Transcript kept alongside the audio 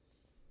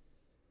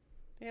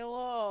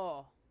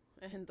Hello,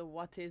 and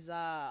what is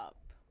up?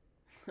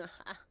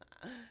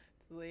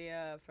 It's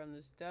Leah from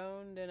the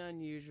Stoned and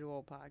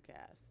Unusual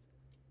podcast.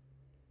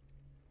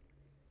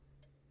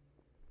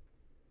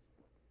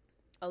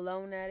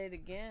 Alone at it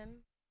again.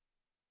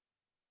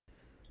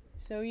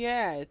 So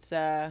yeah, it's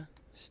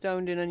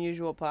Stoned and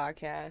Unusual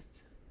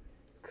podcast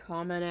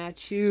coming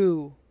at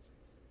you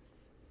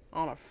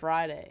on a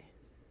Friday.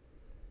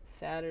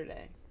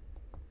 Saturday.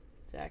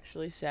 It's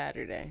actually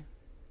Saturday.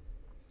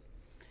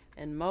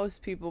 And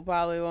most people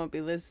probably won't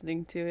be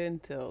listening to it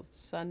until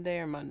Sunday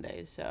or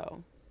Monday,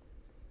 so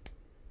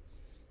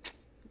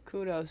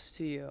kudos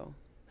to you.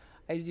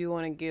 I do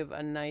want to give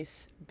a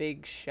nice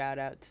big shout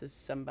out to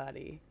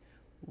somebody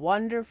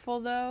wonderful,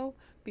 though,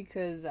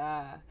 because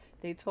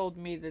they told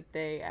me that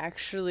they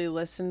actually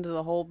listened to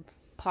the whole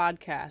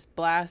podcast,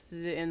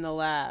 blasted it in the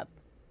lab.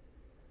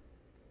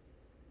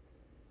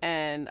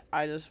 And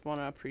I just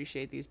want to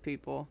appreciate these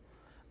people.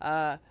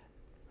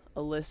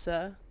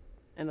 Alyssa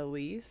and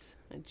Elise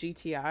and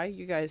GTI,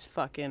 you guys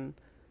fucking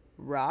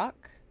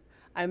rock.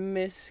 I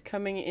miss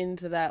coming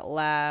into that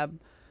lab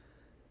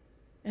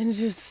and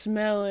just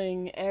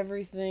smelling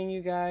everything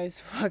you guys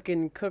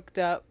fucking cooked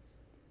up.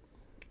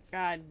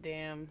 God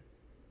damn.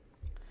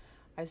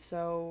 I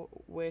so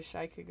wish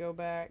I could go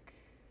back.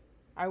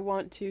 I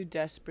want to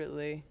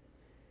desperately.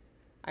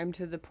 I'm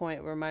to the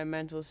point where my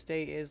mental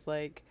state is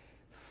like,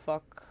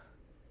 fuck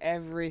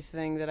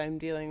everything that I'm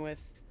dealing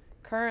with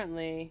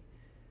currently.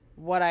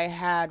 What I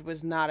had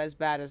was not as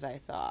bad as I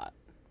thought.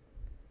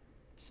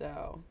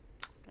 So,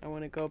 I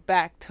want to go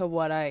back to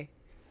what I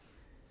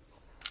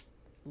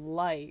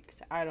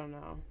liked. I don't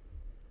know.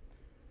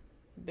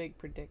 It's a big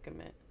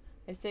predicament.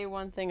 I say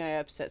one thing, I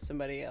upset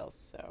somebody else,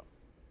 so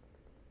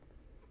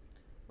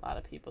a lot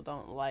of people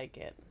don't like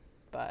it.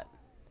 But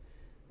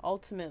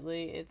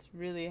ultimately, it's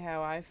really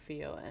how I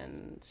feel,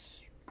 and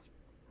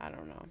I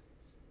don't know.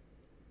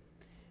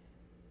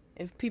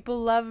 If people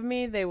love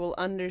me, they will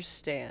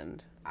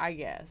understand. I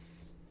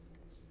guess.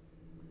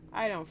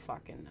 I don't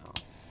fucking know.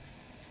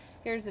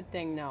 Here's the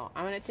thing, though.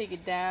 I'm going to take a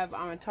dab.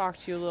 I'm going to talk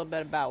to you a little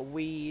bit about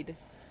weed.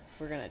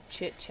 We're going to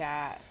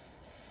chit-chat.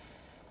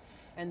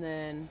 And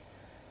then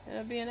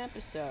it'll be an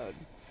episode.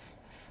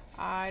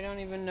 I don't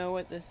even know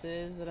what this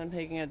is that I'm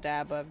taking a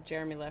dab of.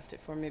 Jeremy left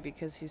it for me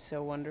because he's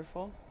so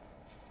wonderful.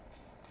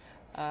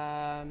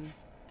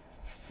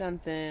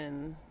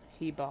 Something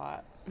he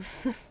bought.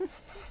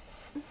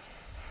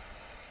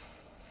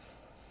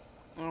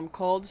 I'm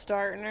cold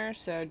starting her,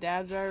 so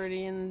dab's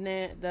already in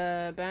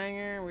the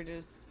banger. We're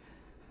just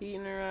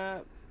heating her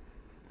up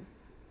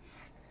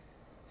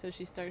so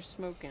she starts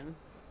smoking.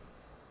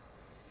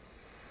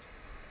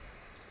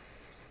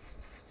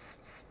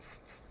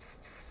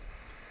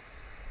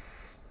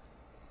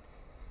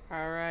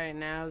 Alright,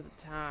 now's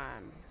the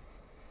time.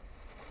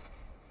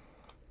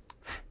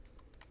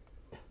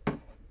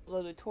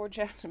 Blow the torch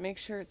out to make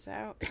sure it's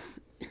out.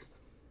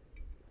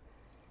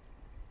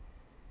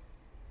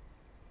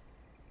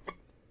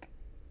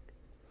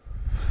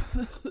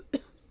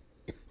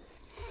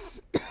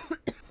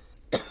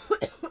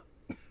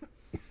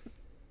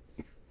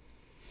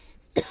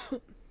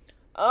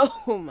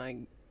 Oh my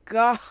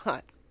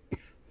god.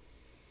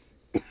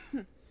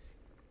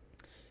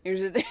 Here's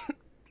the thing.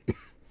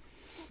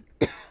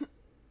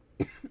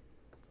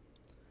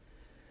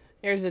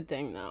 Here's the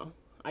thing, though.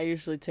 I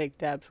usually take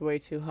dabs way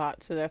too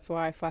hot, so that's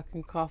why I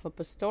fucking cough up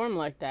a storm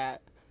like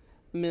that.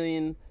 A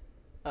million,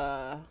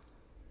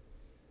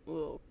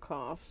 little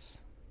coughs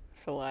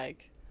for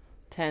like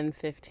 10,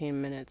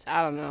 15 minutes.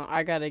 I don't know.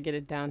 I gotta get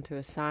it down to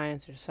a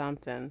science or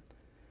something.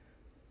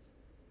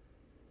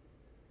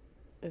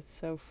 It's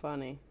so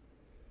funny.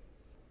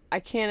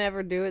 I can't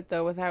ever do it,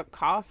 though, without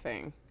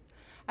coughing.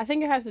 I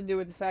think it has to do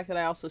with the fact that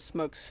I also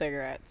smoke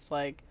cigarettes.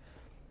 Like,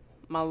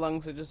 my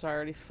lungs are just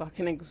already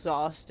fucking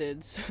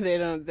exhausted, so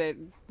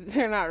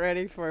they're not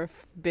ready for a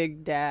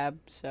big dab,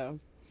 so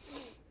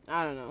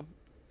I don't know.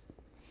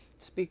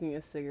 Speaking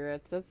of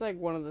cigarettes, that's like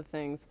one of the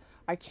things.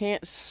 I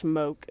can't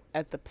smoke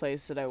at the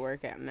place that I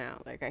work at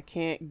now. Like, I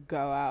can't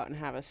go out and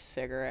have a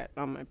cigarette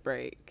on my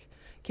break.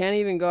 Can't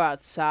even go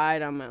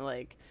outside on my,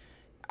 like,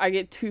 I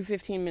get 2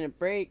 15-minute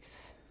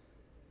breaks,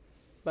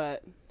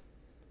 but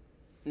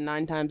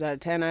 9 times out of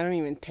 10 I don't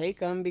even take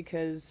them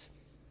because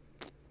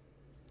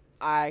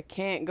I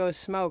can't go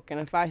smoke. And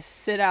if I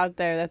sit out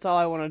there, that's all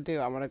I want to do.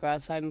 I want to go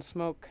outside and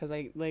smoke because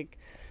I, like,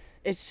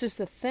 it's just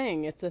a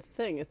thing. It's a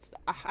thing.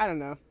 I don't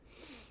know.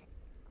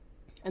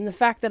 And the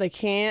fact that I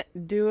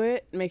can't do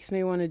it makes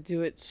me want to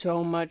do it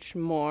so much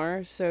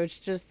more. So it's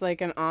just like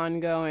an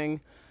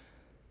ongoing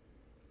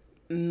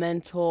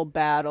mental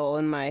battle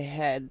in my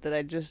head that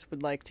I just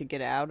would like to get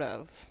out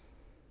of.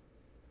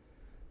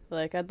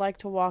 Like, I'd like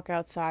to walk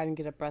outside and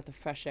get a breath of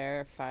fresh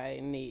air if I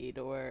need,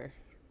 or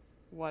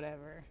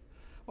whatever.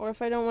 Or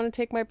if I don't want to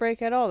take my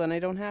break at all, then I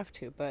don't have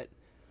to. But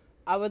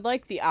I would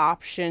like the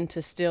option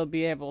to still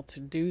be able to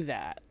do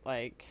that.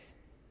 Like,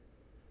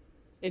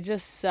 it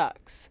just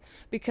sucks.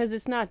 Because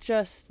it's not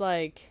just,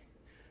 like,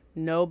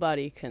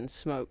 nobody can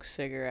smoke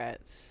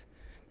cigarettes.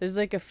 There's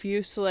like a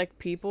few select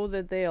people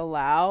that they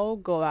allow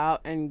go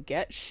out and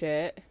get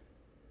shit,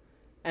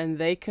 and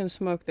they can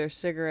smoke their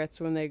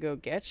cigarettes when they go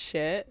get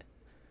shit.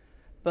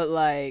 But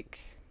like,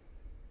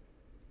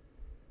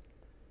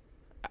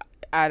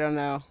 I don't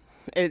know.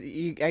 I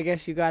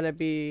guess you gotta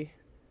be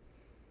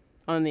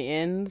on the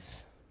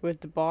ends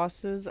with the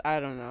bosses. I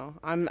don't know.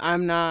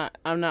 I'm not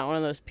one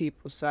of those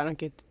people, so I don't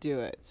get to do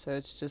it. So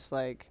it's just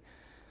like,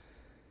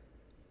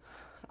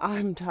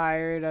 I'm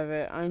tired of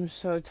it. I'm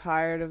so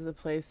tired of the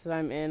place that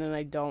I'm in, and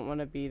I don't want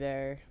to be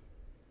there.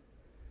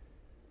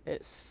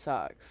 It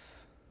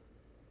sucks.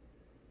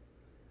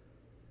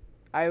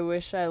 I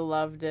wish I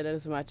loved it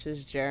as much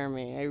as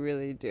Jeremy. I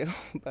really do,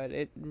 but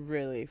it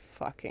really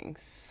fucking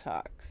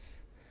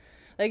sucks.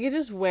 Like, it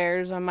just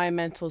wears on my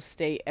mental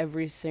state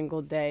every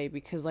single day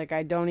because, like,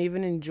 I don't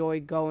even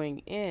enjoy going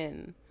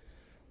in.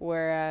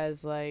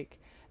 Whereas, like,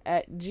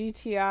 at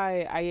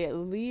GTI, I at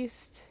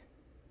least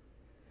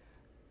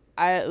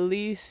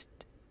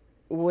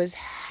was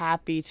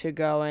happy to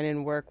go in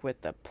and work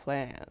with the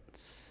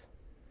plants.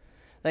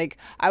 Like,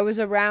 I was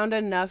around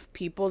enough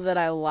people that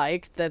I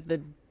liked that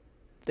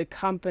the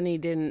company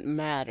didn't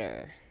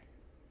matter.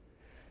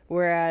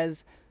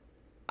 Whereas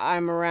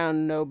I'm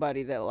around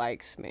nobody that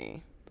likes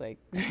me. Like,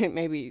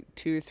 maybe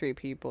 2 or 3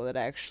 people that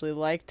actually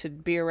like to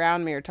be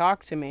around me or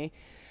talk to me.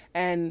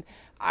 And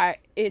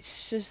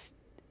it's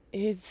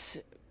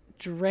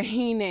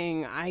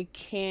draining. I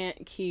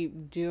can't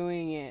keep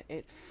doing it.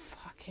 It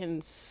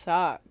fucking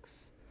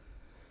sucks.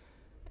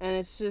 And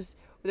it's just,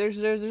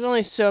 there's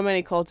only so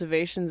many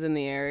cultivations in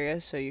the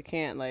area, so you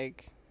can't,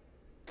 like,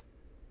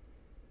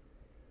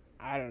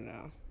 I don't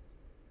know.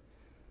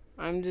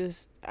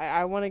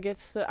 I want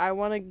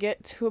to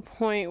get to a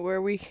point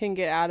where we can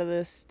get out of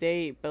this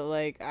state, but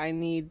like I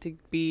need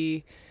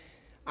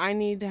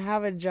to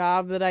have a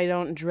job that I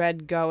don't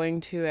dread going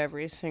to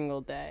every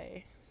single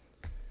day.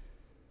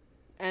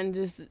 And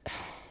just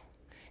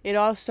it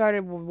all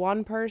started with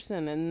one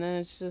person, and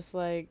then it's just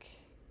like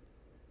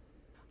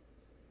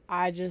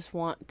I just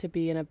want to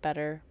be in a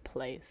better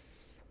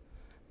place,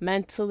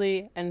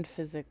 mentally and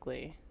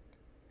physically.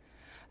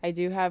 I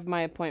do have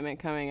my appointment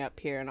coming up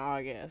here in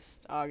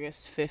August.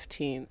 August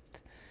 15th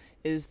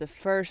is the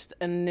first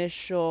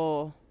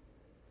initial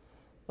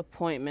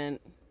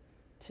appointment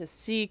to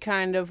see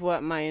kind of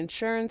what my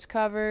insurance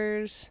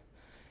covers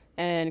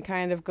and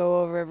kind of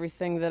go over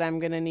everything that I'm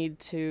going to need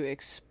to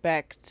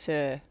expect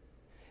to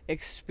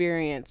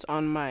experience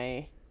on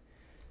my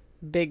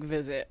big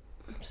visit.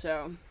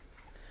 So,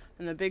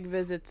 and the big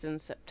visit's in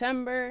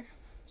September,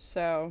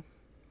 so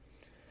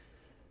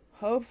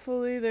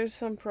hopefully there's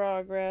some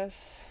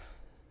progress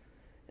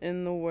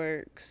in the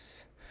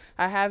works.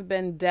 I have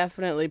been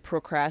definitely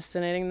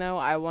procrastinating though.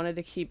 I wanted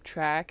to keep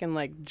track and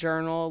like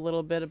journal a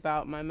little bit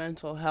about my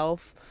mental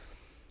health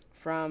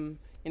from,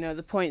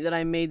 the point that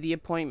I made the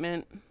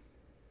appointment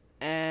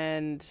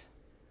and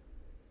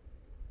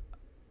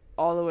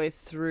all the way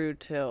through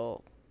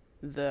till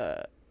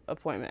the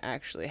appointment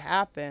actually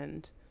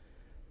happened.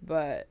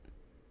 But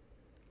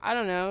I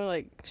don't know,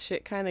 like,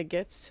 shit kind of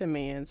gets to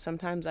me, and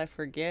sometimes I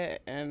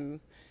forget, and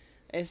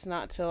it's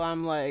not till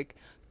I'm, like,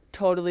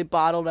 totally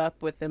bottled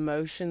up with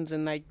emotions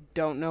and, like,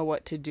 don't know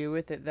what to do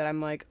with it that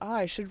I'm like, oh,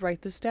 I should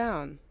write this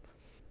down.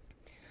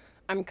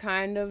 I'm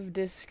kind of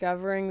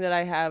discovering that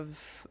I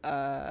have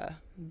a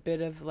bit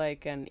of,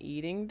 like, an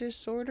eating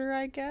disorder,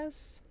 I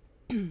guess.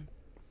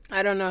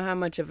 I don't know how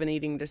much of an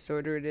eating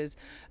disorder it is.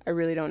 I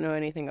really don't know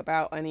anything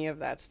about any of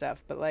that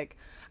stuff, but, like,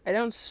 I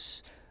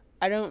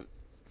don't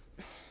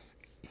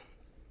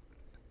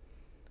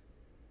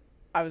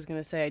I was going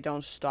to say I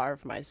don't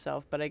starve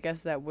myself, but I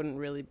guess that wouldn't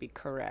really be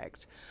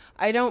correct.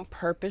 I don't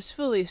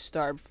purposefully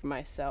starve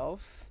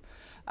myself.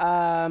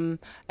 I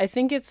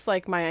think it's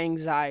like my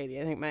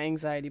anxiety. I think my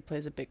anxiety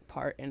plays a big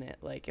part in it.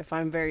 Like, if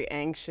I'm very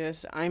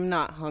anxious, I'm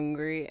not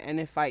hungry, and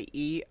if I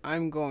eat,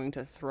 I'm going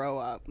to throw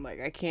up.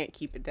 Like, I can't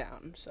keep it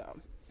down, so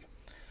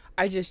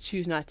I just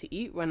choose not to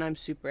eat when I'm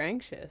super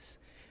anxious,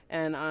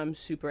 and I'm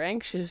super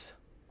anxious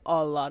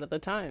a lot of the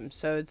time.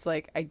 So it's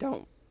like I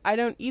don't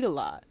eat a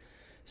lot.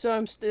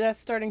 So that's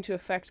starting to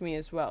affect me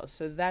as well.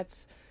 So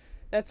that's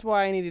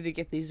why I needed to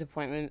get these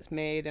appointments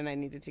made, and I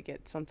needed to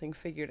get something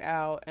figured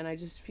out. And I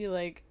just feel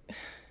like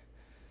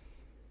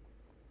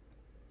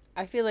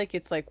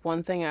it's like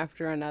one thing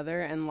after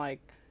another, and like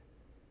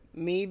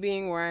me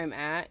being where I'm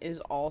at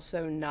is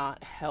also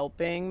not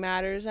helping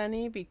matters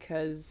any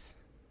because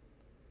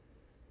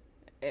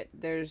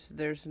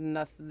there's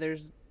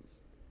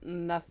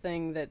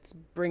nothing that's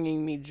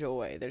bringing me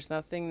joy. There's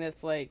nothing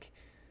that's like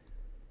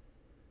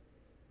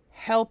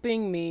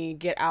helping me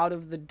get out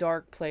of the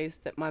dark place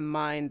that my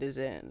mind is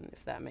in,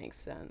 if that makes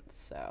sense.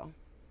 So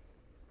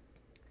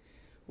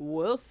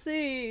we'll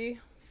see.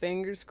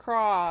 Fingers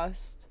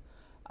crossed.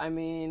 I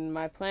mean,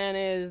 my plan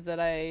is that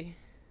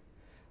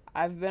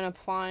I've been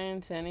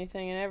applying to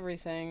anything and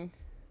everything.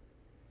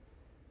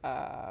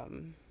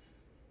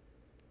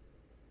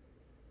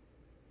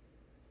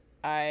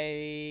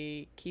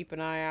 I keep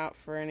an eye out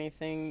for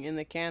anything in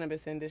the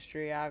cannabis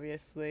industry,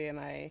 obviously, and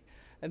I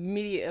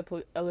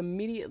I'll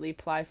immediately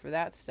apply for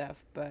that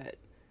stuff, but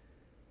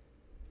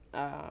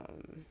a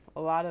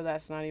lot of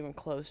that's not even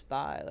close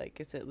by. Like,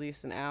 it's at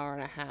least an hour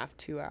and a half,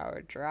 2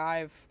 hour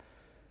drive,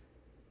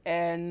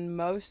 and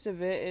most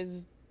of it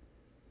is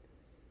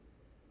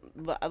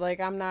like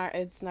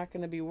it's not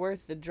going to be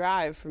worth the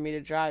drive for me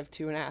to drive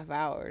 2.5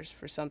 hours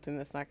for something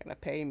that's not going to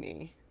pay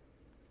me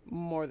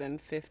more than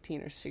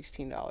 $15 or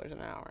 $16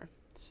 an hour.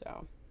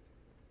 So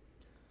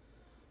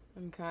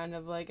I'm kind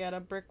of like at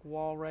a brick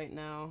wall right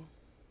now.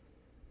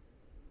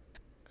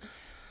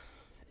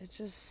 It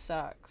just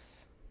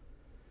sucks.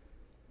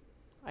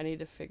 I need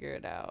to figure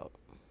it out.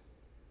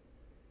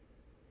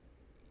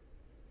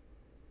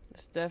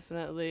 It's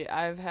definitely,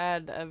 I've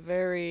had a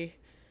very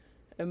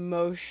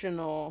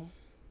emotional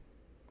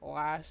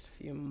last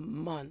few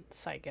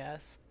months, I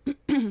guess.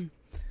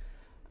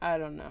 I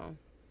don't know.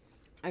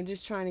 I'm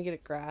just trying to get a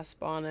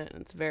grasp on it,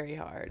 and it's very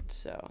hard,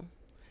 so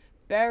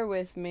bear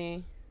with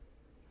me.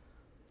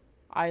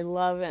 I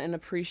love and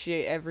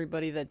appreciate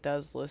everybody that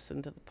does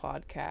listen to the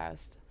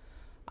podcast.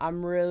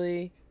 I'm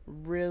really,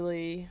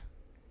 really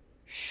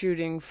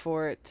shooting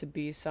for it to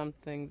be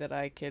something that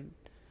I could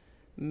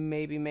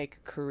maybe make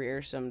a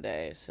career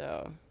someday,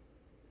 so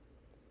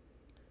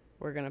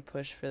we're gonna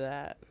push for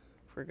that.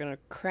 We're gonna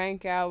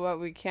crank out what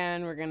we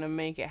can. We're gonna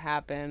make it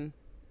happen.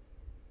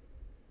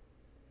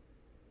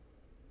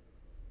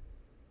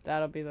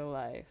 That'll be the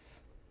life.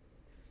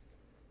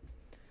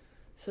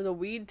 So the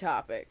weed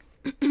topic.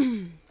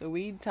 The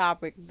weed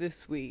topic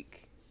this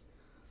week.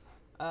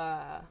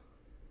 I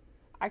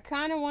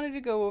kind of wanted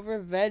to go over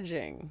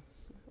vegging.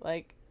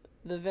 Like,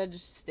 the veg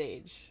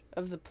stage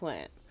of the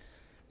plant.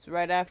 It's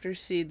right after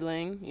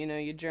seedling. You know,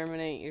 you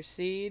germinate your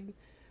seed.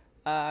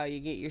 You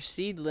get your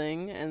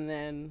seedling, and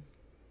then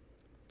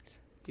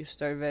you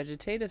start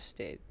vegetative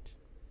stage.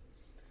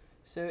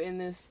 So in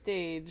this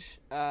stage,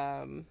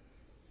 I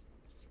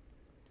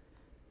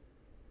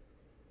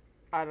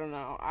don't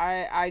know.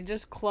 I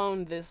just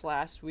cloned this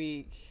last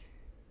week,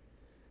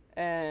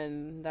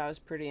 and that was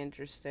pretty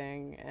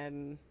interesting.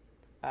 And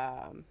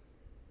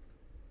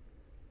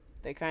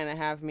they kind of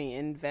have me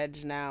in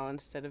veg now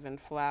instead of in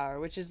flower,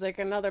 which is like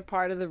another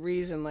part of the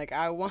reason. Like,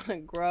 I want to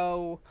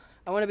grow.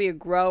 I want to be a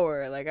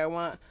grower. Like, I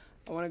want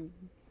to.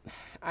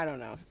 I don't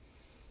know.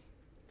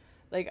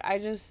 Like,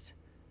 I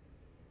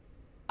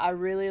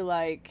really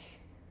like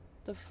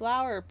the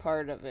flower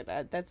part of it.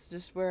 That's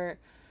just where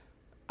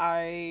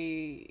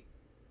I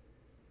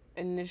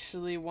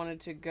initially wanted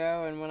to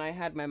go, and when I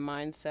had my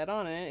mind set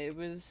on it, it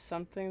was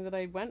something that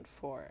I went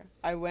for.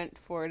 I went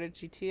for it at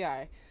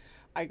GTI.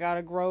 I got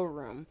a grow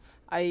room.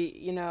 I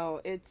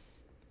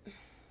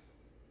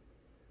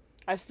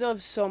still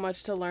have so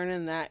much to learn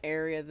in that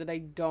area that I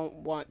don't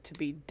want to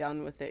be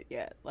done with it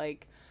yet.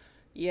 Like,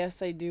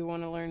 yes, I do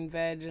want to learn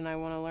veg, and I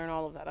want to learn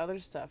all of that other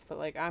stuff, but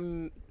like,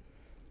 I'm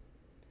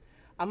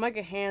like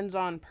a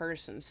hands-on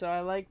person, so I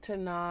like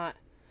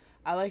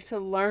to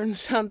learn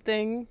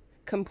something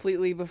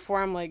completely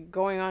before I'm like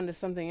going on to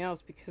something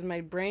else, because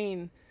my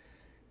brain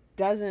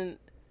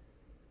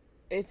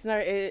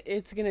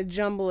it's gonna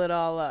jumble it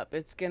all up.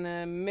 It's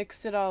gonna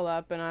mix it all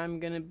up, and I'm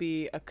gonna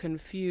be a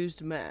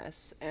confused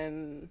mess,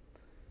 and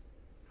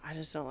I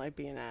just don't like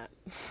being that.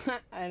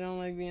 I don't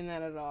like being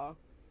that at all.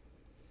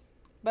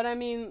 But I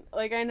mean,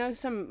 like, I know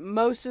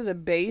most of the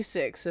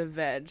basics of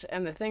veg,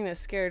 and the thing that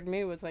scared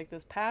me was, like,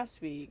 this past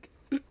week,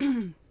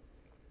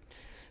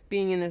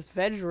 being in this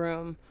veg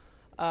room,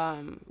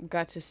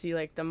 got to see,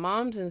 like, the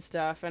moms and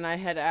stuff, and I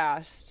had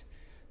asked,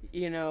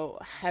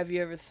 have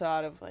you ever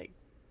thought of, like,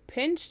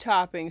 pinch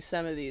topping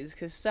some of these?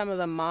 Because some of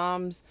the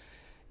moms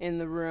in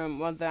the room,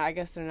 well, I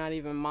guess they're not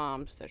even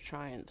moms, they're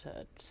trying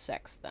to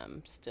sex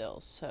them still,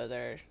 so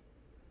they're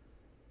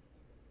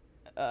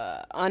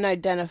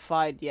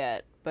unidentified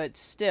yet, but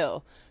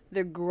still,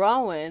 they're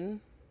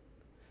growing,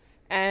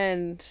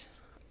 and,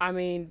 I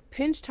mean,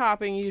 pinch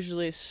topping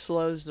usually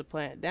slows the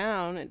plant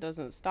down. It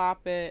doesn't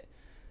stop it,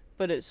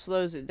 but it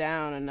slows it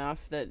down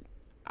enough that,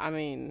 I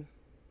mean,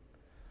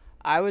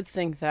 I would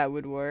think that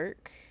would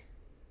work.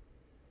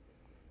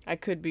 I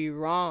could be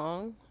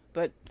wrong,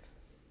 but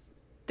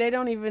they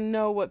don't even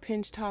know what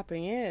pinch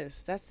topping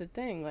is. That's the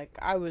thing. Like,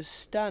 I was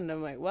stunned.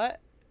 I'm like, what?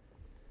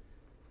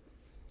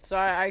 So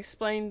I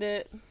explained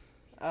it,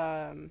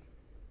 and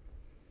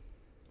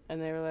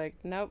they were like,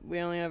 nope, we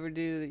only ever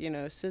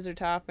do, scissor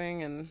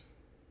topping, and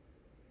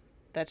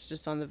that's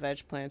just on the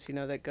veg plants,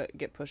 that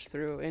get pushed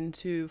through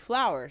into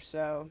flower.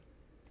 So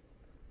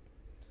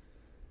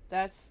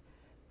that's,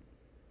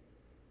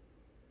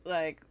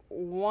 like,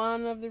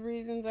 one of the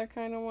reasons I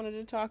kind of wanted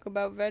to talk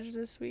about veg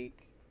this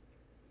week.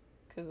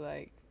 Because,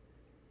 like,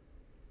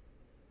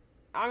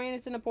 I mean,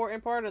 it's an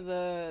important part of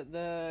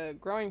the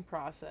growing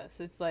process.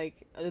 It's,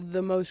 like,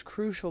 the most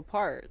crucial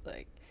part.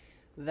 Like,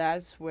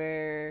 that's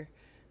where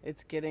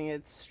it's getting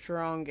its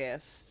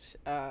strongest.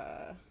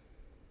 And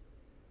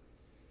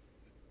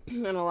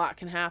a lot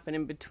can happen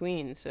in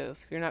between. So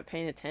if you're not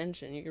paying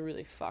attention, you can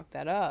really fuck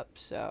that up.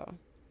 So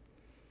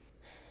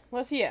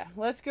let's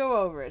go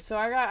over it. So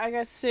I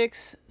got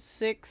six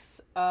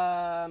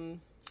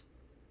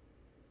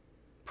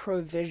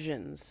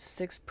provisions,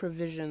 6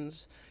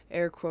 provisions,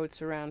 air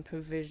quotes around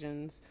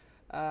provisions,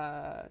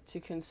 to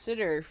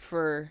consider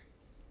for,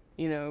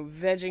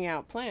 vegging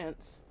out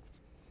plants.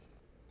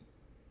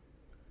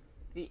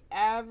 The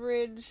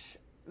average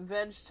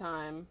veg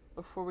time,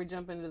 before we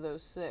jump into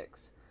those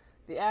 6,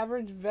 the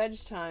average veg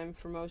time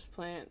for most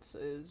plants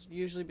is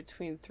usually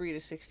between 3 to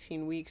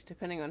 16 weeks,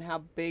 depending on how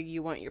big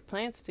you want your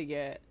plants to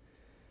get.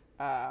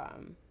 So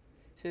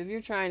if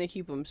you're trying to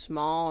keep them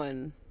small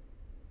and,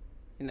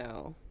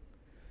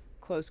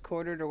 close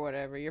quartered or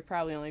whatever, you're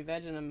probably only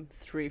vegging them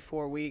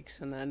 3-4 weeks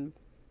and then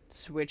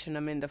switching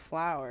them into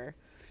flower.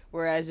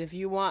 Whereas if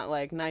you want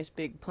like nice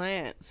big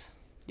plants,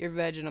 you're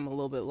vegging them a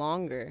little bit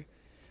longer,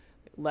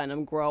 letting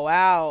them grow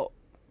out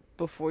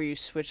before you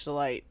switch the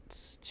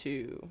lights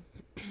to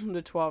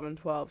the 12 and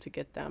 12 to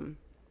get them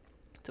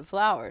to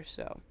flower.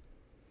 So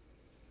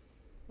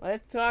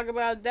let's talk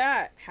about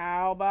that.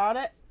 How about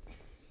it?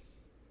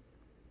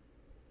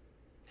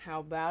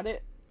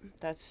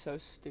 That's so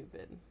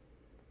stupid.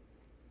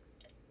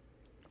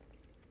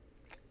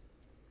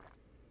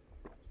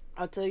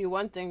 I'll tell you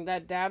one thing,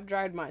 that dab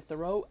dried my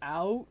throat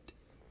out.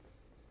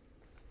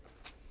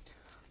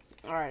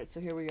 Alright, so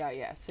here we got,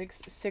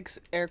 six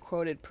air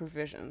quoted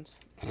provisions.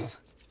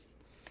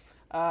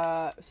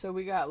 So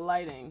we got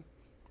lighting.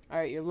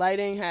 Alright, your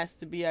lighting has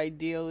to be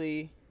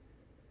ideally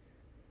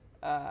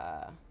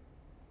 18-6.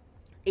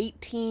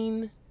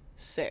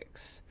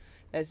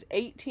 That's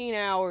 18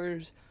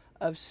 hours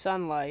of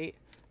sunlight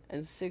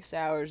and 6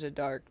 hours of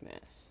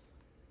darkness.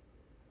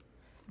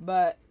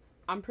 But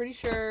I'm pretty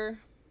sure,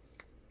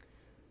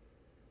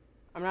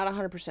 I'm not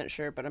 100%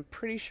 sure, but I'm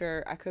pretty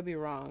sure, I could be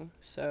wrong,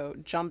 so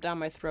jump down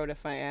my throat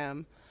if I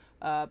am.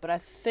 But I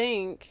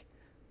think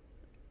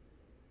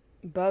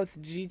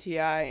both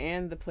GTI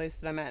and the place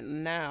that I'm at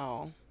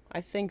now, I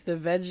think the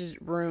veg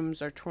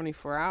rooms are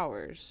 24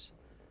 hours.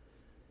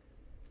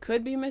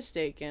 Could be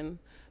mistaken.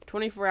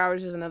 24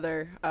 hours is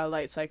another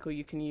light cycle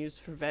you can use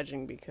for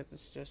vegging because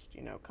it's just,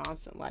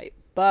 constant light.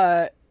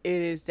 But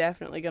it is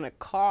definitely going to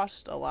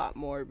cost a lot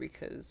more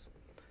because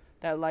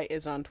that light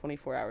is on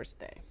 24 hours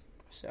a day.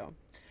 So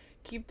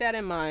keep that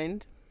in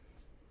mind.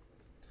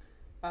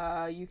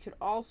 You could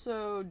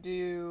also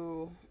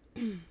do...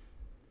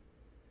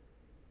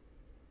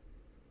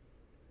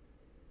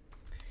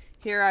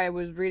 Here I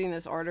was reading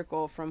this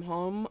article from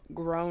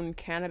Homegrown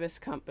Cannabis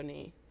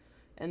Company.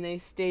 And they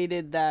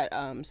stated that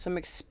some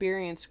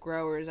experienced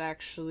growers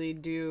actually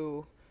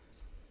do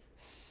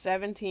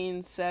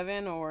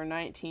 17.7 or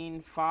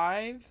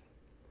 19.5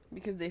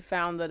 because they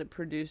found that it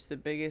produced the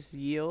biggest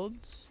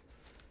yields.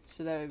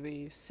 So that would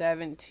be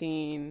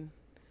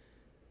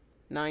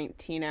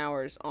 19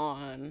 hours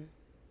on,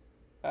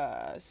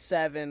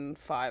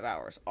 5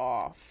 hours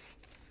off.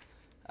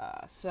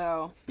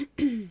 So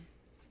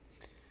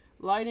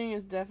lighting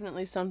is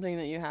definitely something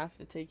that you have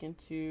to take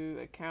into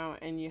account,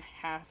 and you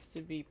have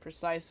to be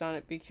precise on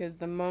it because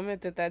the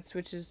moment that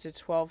switches to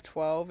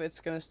 12-12, it's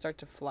going to start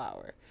to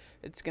flower.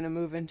 It's going to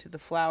move into the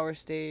flower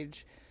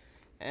stage,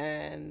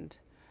 and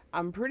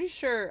I'm pretty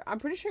sure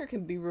it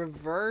can be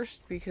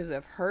reversed because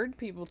I've heard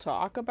people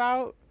talk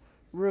about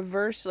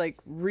re-vegging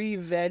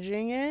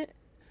it,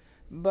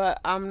 but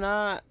I'm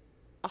not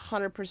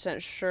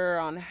 100% sure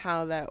on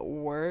how that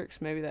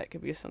works. Maybe that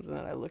could be something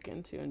that I look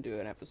into and do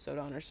an episode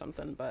on or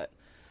something, but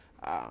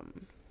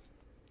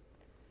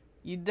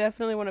you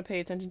definitely want to pay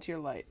attention to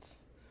your lights.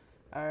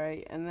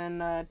 Alright, and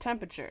then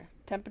temperature.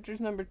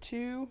 Temperature's number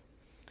 2.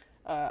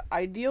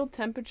 Ideal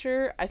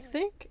temperature,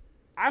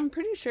 I'm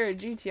pretty sure at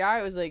GTI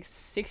it was like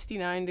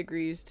 69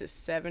 degrees to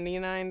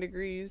 79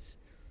 degrees.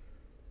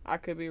 I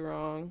could be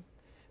wrong.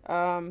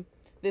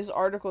 This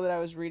article that I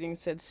was reading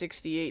said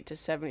 68 to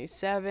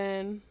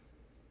 77.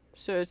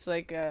 So it's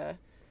like,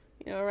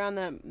 around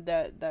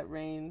that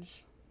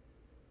range.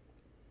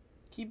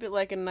 Keep it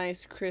like a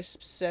nice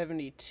crisp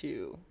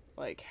 72.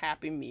 Like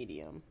happy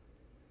medium.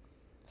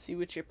 See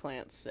what your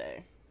plants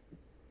say.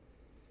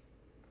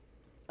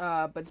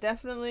 But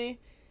definitely,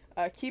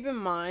 keep in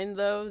mind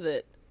though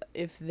that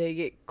if they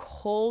get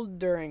cold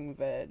during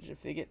veg,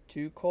 if they get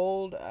too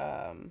cold,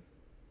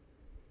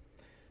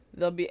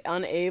 they'll be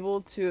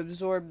unable to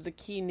absorb the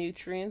key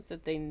nutrients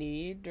that they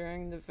need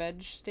during the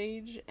veg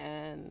stage,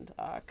 and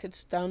could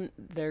stunt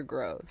their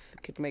growth.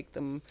 Could make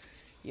them,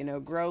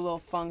 grow a little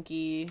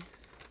funky,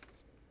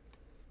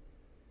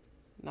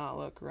 not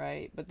look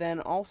right. But then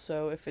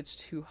also, if it's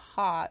too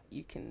hot,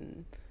 you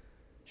can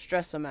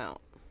stress them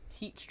out.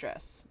 Heat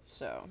stress.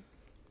 So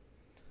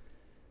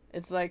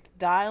it's like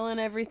dialing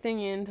everything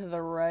into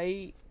the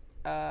right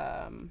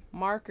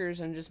markers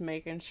and just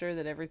making sure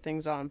that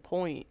everything's on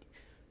point.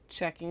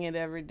 Checking it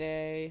every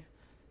day,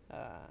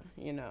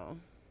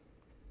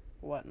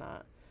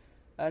 whatnot.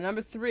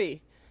 Number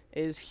 3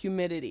 is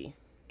humidity,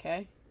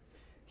 okay?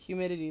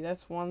 Humidity,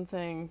 that's one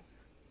thing.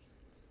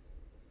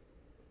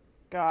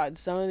 God,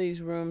 some of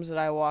these rooms that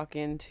I walk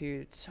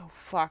into, it's so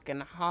fucking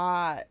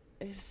hot.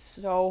 It's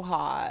so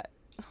hot.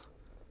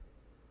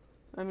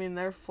 I mean,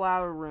 they're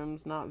flower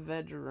rooms, not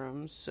veg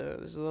rooms, so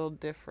there's a little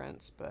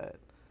difference, but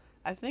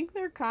I think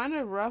they're kind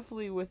of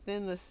roughly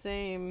within the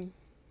same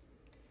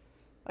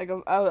Like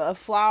a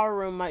flower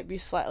room might be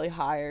slightly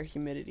higher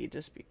humidity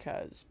just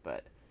because,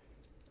 but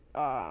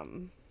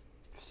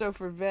so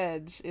for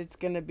veg, it's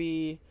gonna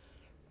be,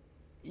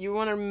 you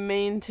want to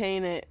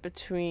maintain it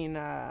between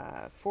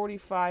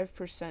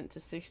 45% to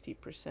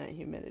 60%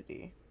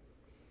 humidity,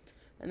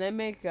 and they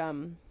make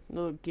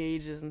little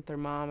gauges and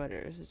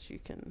thermometers that you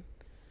can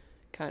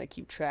kind of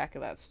keep track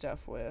of that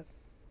stuff with.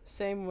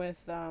 Same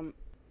with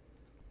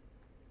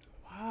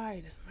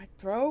why does my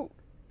throat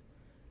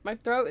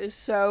is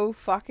so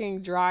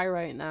fucking dry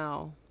right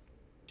now.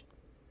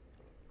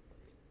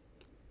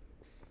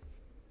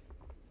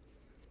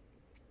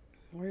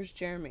 Where's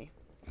Jeremy?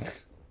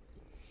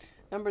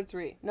 Number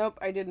 3. Nope,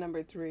 I did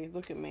number 3.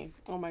 Look at me.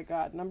 Oh my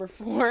god. Number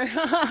 4.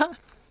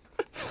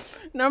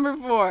 Number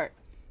 4.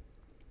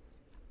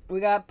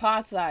 We got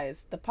pot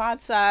size. The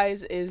pot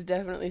size is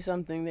definitely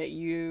something that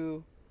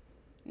you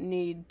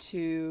need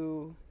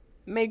to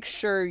make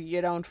sure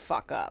you don't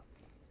fuck up.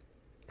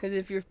 Because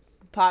if your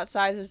pot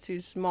size is too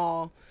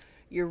small,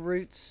 your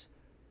roots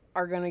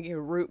are going to get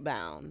root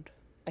bound.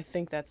 I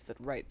think that's the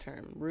right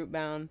term. Root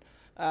bound.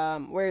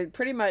 Where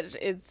pretty much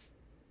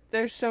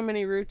there's so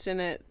many roots in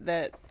it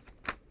that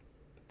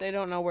they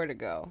don't know where to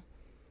go.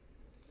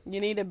 You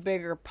need a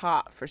bigger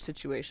pot for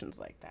situations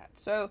like that.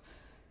 So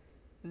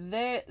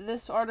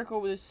this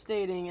article was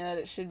stating that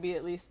it should be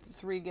at least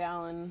a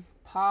 3-gallon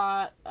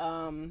pot.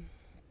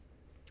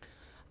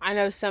 I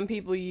know some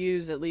people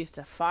use at least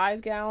a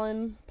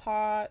 5-gallon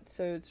pot,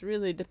 so it's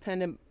really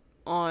dependent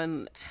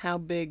on how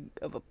big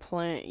of a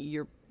plant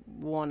you're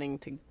wanting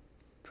to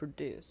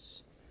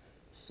produce.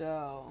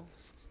 So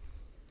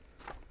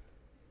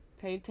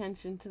pay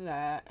attention to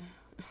that.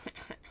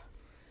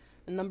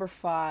 Number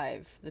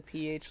 5, the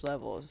pH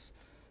levels.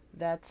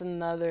 That's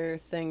another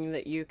thing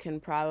that you can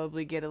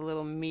probably get a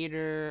little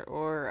meter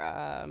or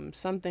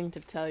something to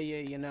tell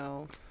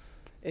you,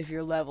 if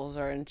your levels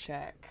are in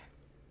check.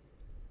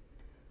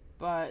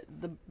 But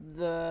the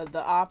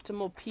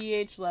optimal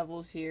pH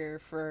levels here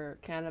for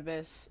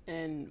cannabis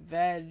and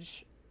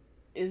veg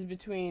is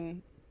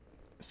between,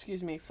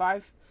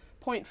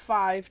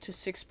 5.5 to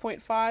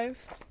 6.5.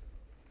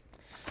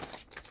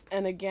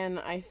 And again,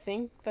 I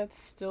think that's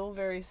still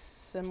very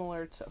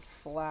similar to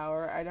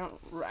flour. I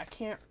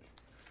can't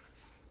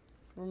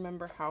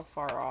remember how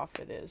far off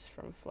it is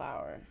from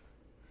flour.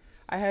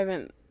 I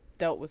haven't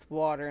dealt with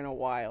water in a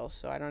while,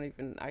 so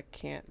I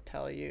can't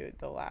tell you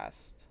the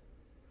last.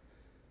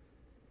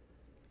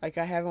 Like,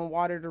 I haven't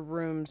watered a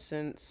room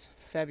since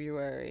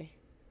February.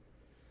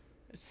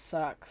 It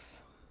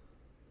sucks.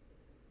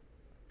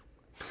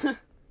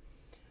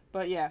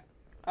 But yeah.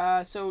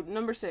 So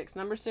number 6.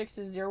 Number 6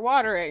 is your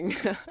watering.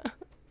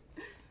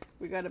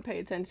 We got to pay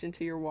attention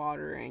to your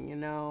watering,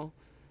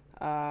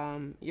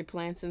 Your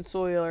plants and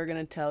soil are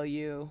going to tell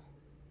you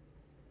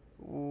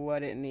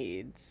what it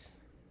needs.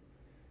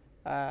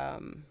 I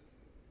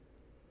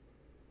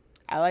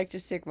like to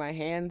stick my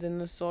hands in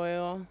the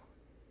soil.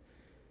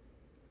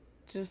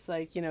 Just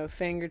like,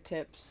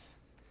 fingertips.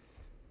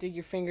 Dig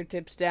your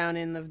fingertips down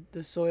in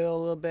the soil a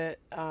little bit.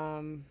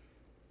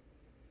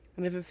 And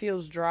if it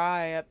feels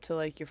dry up to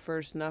like your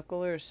first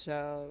knuckle or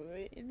so,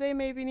 they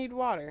maybe need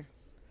water.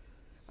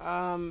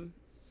 And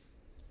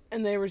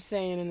they were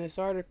saying in this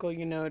article,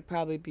 it'd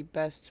probably be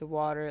best to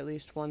water at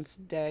least once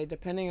a day,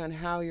 depending on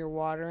how you're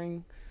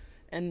watering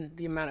and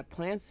the amount of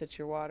plants that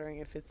you're watering.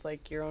 If it's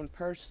like your own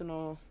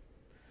personal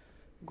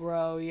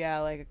grow,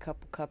 like a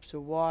couple cups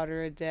of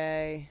water a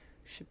day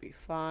should be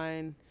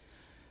fine.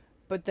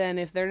 But then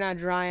if they're not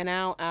drying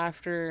out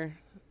after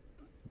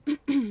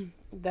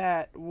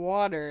that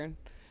water,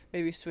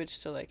 maybe switch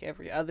to like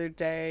every other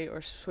day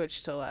or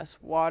switch to less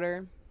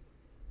water.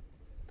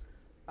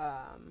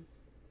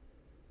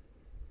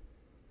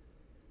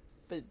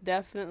 But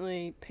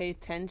definitely pay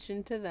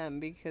attention to them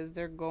because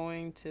they're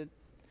going to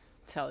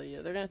tell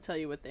you. They're going to tell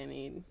you what they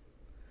need.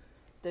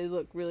 They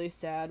look really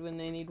sad when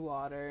they need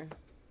water.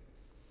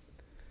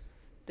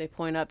 They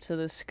point up to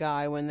the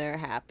sky when they're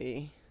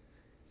happy.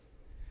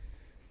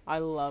 I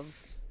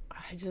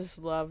just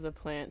love the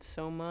plant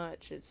so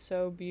much. It's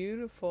so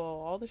beautiful.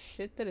 All the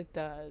shit that it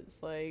does.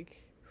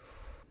 Like,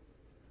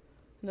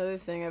 another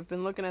thing, I've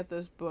been looking at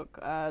this book,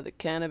 the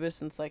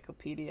Cannabis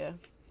Encyclopedia.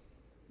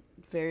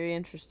 Very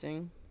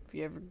interesting. If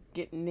you ever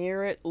get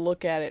near it,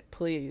 look at it,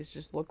 please.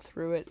 Just look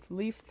through it.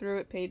 Leaf through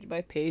it page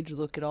by page.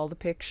 Look at all the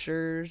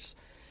pictures.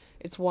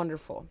 It's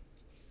wonderful.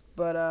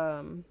 But,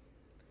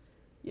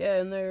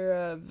 yeah, in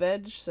their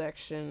veg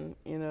section,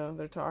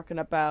 they're talking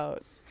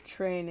about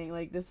training.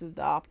 Like, this is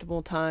the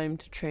optimal time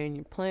to train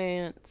your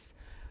plants.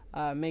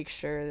 Make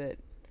sure that,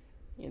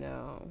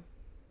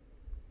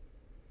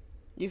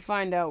 you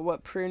find out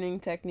what pruning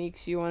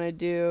techniques you want to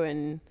do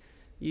and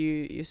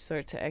you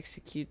start to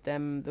execute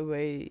them the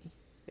way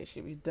they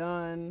should be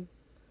done.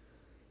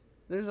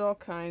 There's all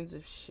kinds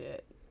of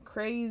shit.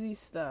 Crazy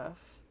stuff.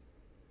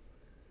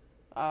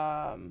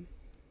 Some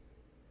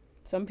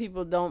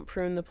people don't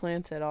prune the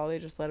plants at all. They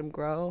just let them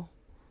grow.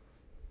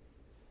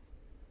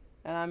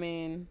 And I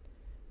mean,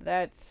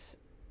 that's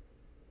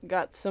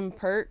got some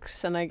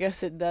perks, and I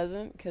guess it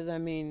doesn't. Because, I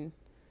mean,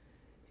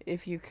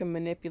 if you can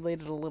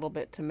manipulate it a little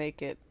bit to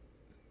make it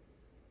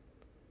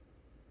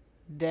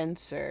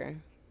denser,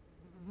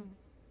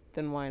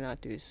 then why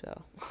not do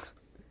so?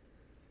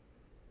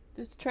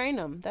 Just train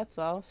them, that's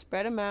all.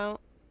 Spread them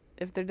out.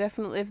 If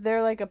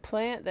they're like a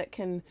plant that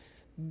can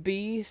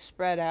be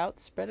spread out,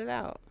 spread it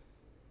out.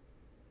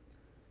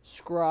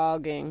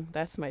 Scrogging,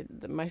 that's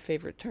my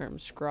favorite term,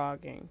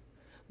 scrogging.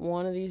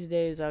 One of these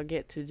days I'll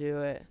get to do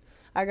it.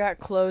 I got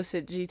close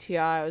at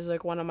GTI. It was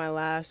like one of my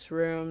last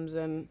rooms,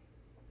 and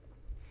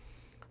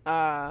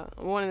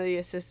one of the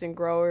assistant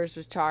growers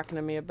was talking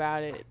to me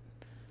about it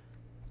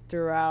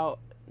throughout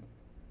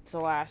the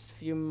last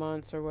few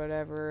months or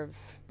whatever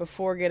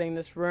before getting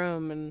this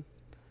room, and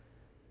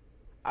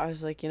I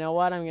was like, you know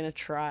what, I'm gonna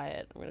try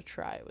it. I'm gonna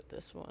try it with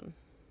this one.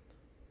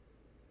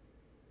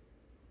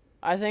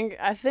 I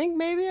think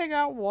maybe I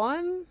got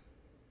one,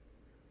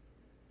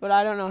 but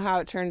I don't know how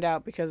it turned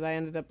out because I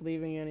ended up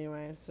leaving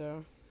anyway,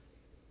 so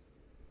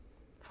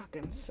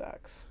fucking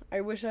sucks.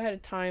 I wish I had a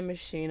time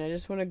machine. I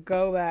just want to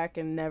go back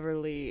and never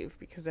leave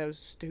because that was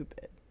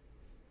stupid.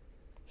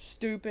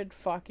 Stupid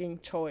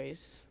fucking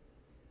choice.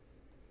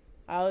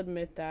 I'll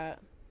admit that.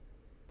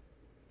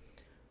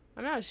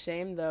 I'm not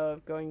ashamed, though,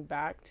 of going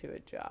back to a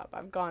job.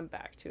 I've gone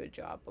back to a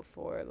job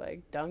before,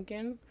 like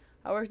Dunkin'.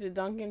 I worked at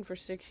Dunkin' for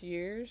 6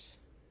 years.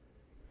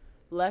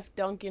 Left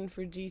Dunkin'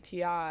 for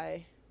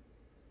GTI.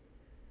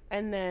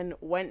 And then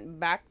went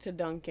back to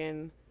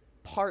Dunkin'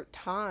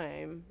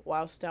 part-time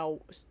while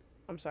still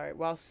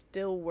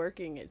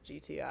working at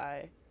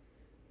GTI.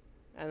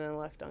 And then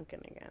left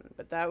Dunkin' again.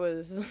 But that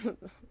was...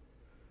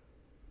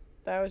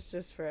 that was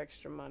just for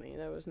extra money.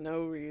 There was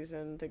no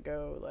reason to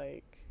go,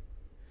 like...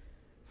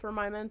 for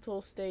my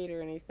mental state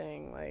or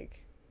anything,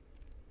 like.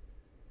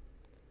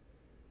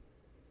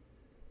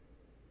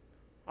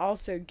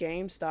 Also,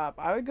 GameStop.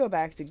 I would go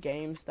back to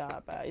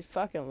GameStop. I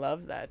fucking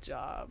love that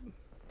job.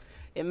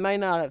 It might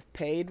not have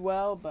paid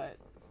well, but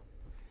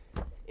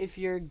if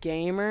you're a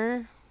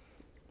gamer,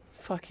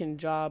 fucking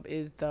job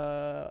is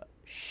the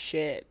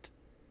shit.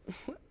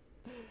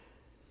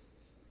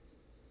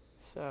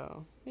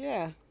 So,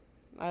 yeah.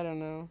 I don't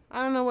know.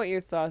 I don't know what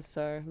your thoughts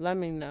are. Let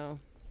me know.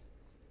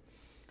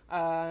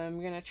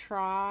 I'm gonna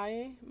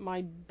try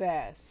my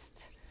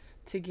best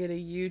to get a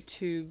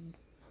YouTube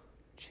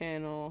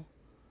channel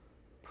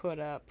put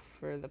up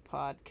for the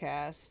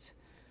podcast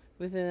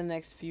within the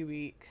next few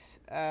weeks.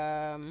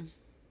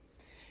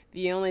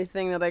 The only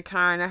thing that I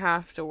kind of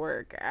have to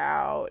work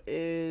out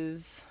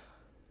is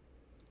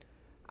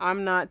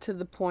I'm not to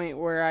the point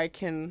where I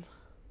can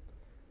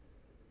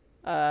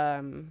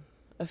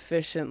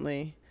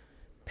efficiently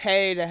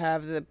pay to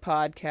have the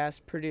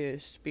podcast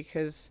produced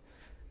because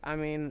I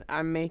mean,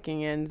 I'm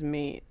making ends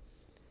meet,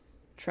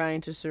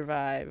 trying to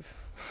survive.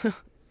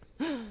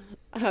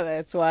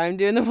 That's why I'm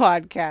doing the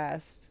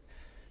podcast.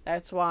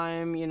 That's why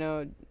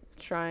I'm,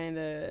 trying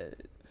to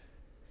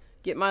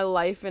get my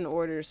life in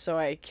order so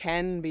I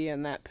can be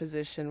in that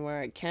position where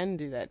I can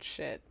do that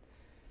shit.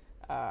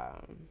 I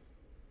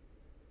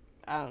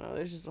don't know,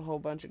 there's just a whole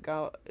bunch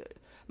of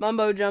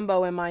mumbo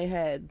jumbo in my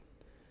head.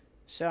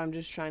 So I'm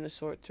just trying to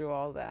sort through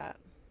all that.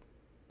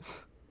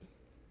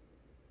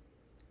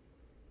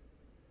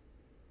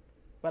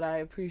 But I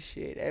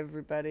appreciate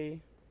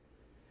everybody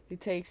who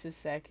takes a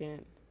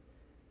second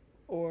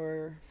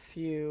or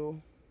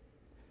few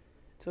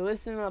to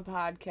listen to a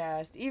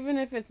podcast, even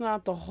if it's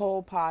not the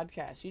whole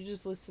podcast. You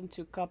just listen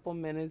to a couple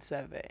minutes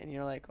of it and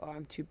you're like, oh,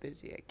 I'm too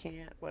busy, I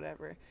can't,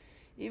 whatever.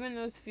 Even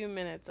those few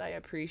minutes I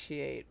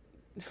appreciate.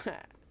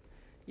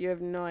 You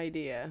have no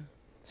idea.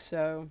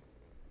 So,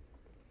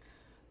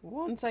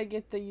 once I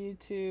get the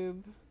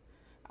YouTube...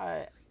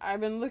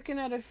 I've been looking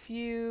at a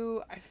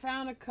few. I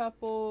found a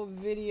couple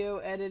video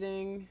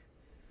editing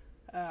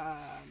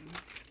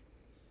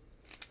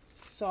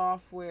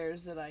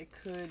softwares that I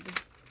could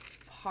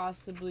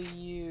possibly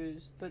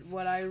use. But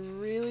what I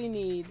really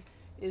need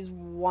is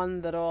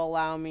one that'll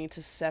allow me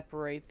to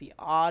separate the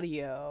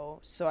audio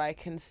so I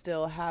can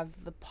still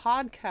have the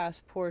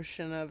podcast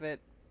portion of it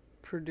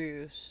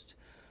produced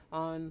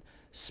on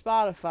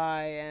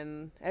Spotify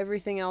and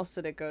everything else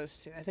that it goes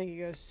to. I think it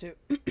goes to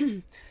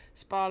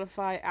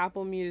Spotify,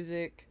 Apple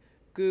Music,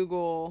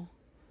 Google,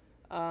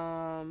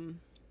 one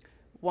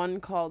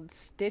called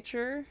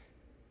Stitcher,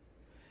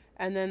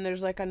 and then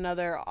there's like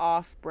another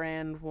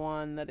off-brand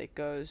one that it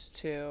goes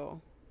to.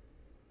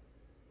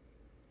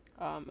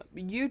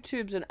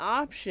 YouTube's an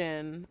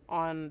option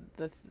on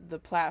the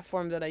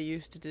platform that I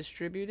use to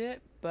distribute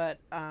it, but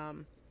I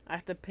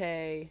have to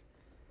pay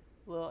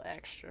a little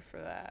extra for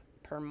that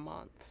per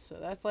month. So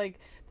that's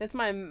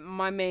my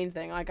main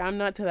thing. Like, I'm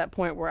not to that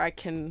point where I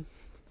can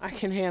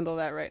handle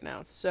that right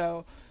now.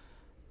 So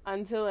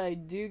until I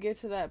do get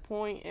to that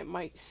point, it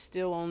might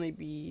still only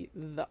be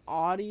the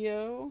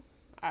audio.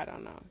 I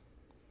don't know.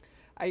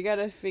 I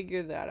gotta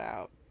figure that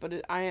out.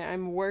 But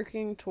I'm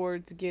working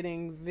towards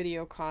getting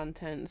video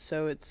content,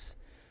 so it's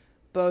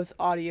both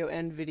audio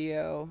and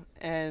video,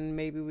 and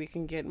maybe we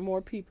can get more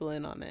people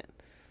in on it.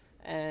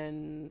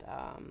 And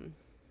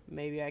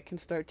maybe I can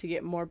start to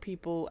get more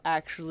people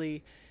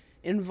actually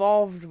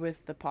involved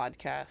with the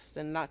podcast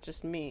and not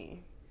just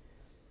me.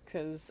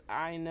 Because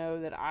I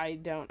know that I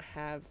don't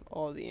have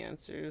all the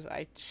answers.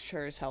 I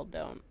sure as hell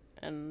don't.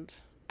 And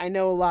I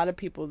know a lot of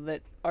people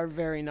that are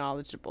very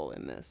knowledgeable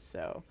in this.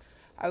 So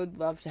I would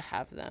love to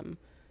have them,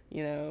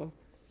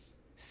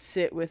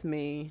 sit with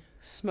me,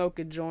 smoke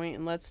a joint,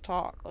 and let's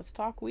talk. Let's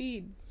talk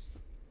weed.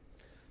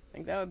 I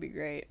think that would be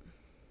great.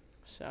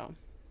 So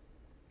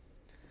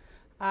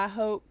I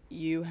hope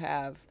you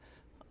have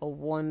a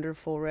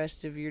wonderful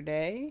rest of your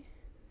day.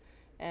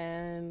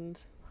 And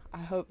I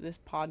hope this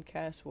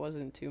podcast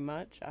wasn't too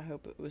much. I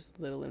hope it was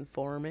a little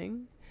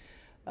informing.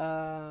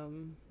 Let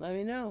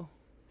me know.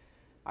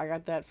 I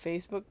got that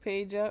Facebook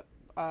page up.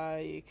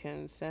 You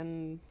can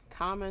send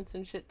comments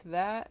and shit to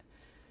that.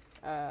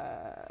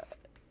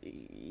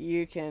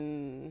 You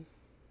can...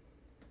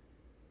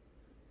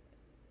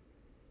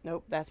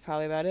 Nope, that's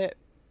probably about it.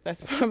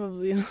 That's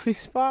probably the only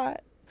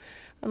spot.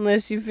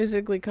 Unless you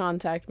physically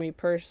contact me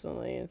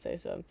personally and say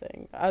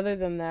something. Other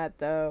than that,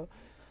 though,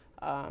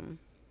 I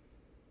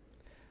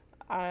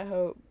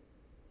hope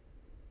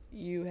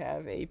you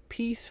have a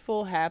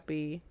peaceful,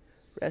 happy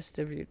rest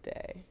of your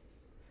day.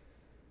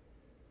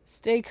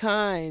 Stay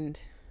kind.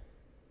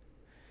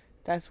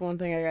 That's one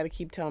thing I gotta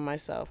keep telling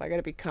myself. I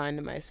gotta be kind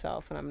to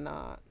myself, and I'm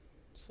not.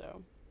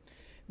 So,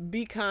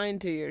 be kind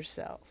to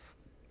yourself.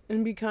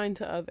 And be kind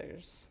to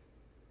others.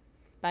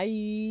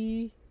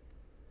 Bye.